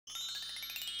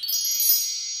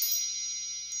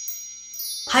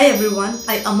Hi everyone,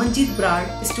 I am Amanjeet Brar,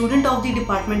 a student of the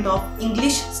Department of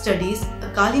English Studies,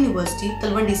 Akal University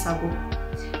Talwandi Sabo.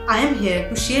 I am here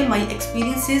to share my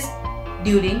experiences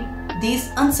during these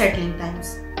unsettling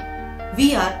times.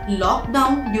 We are locked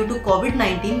down due to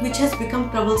COVID-19, which has become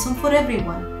troublesome for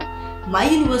everyone. My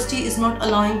university is not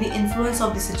allowing the influence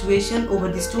of the situation over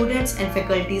the students and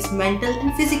faculty's mental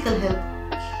and physical health.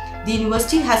 The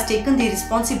university has taken the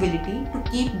responsibility to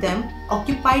keep them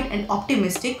occupied and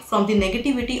optimistic from the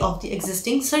negativity of the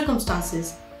existing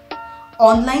circumstances.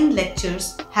 Online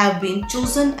lectures have been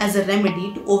chosen as a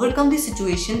remedy to overcome the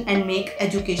situation and make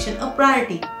education a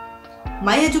priority.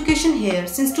 My education here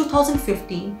since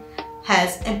 2015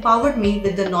 has empowered me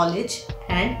with the knowledge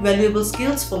and valuable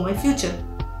skills for my future.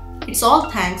 It's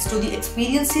all thanks to the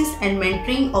experiences and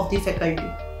mentoring of the faculty.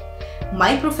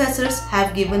 My professors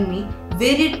have given me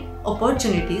varied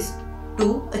opportunities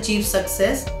to achieve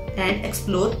success and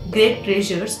explore great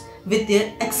treasures with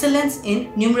their excellence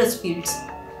in numerous fields.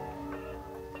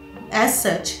 As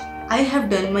such, I have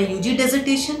done my UG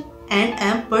dissertation and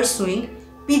am pursuing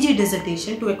PG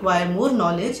Dissertation to acquire more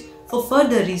knowledge for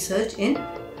further research in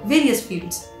various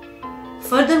fields.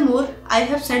 Furthermore, I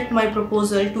have sent my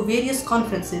proposal to various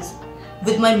conferences.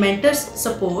 With my mentor's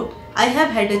support, I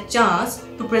have had a chance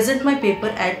to present my paper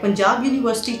at Punjab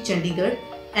University Chandigarh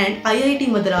and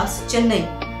IIT Madras, Chennai.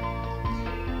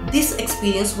 This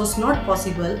experience was not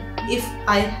possible if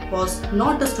I was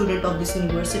not a student of this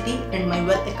university and my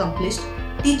well-accomplished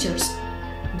teachers.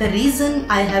 The reason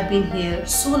I have been here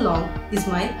so long is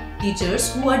my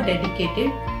teachers who are dedicated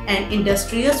and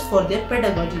industrious for their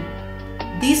pedagogy.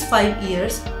 These 5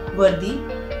 years were the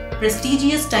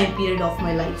prestigious time period of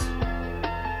my life.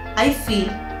 I feel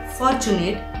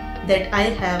fortunate that I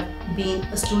have been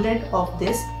a student of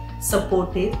this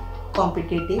supportive,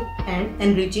 competitive and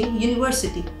enriching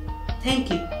university. Thank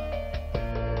you.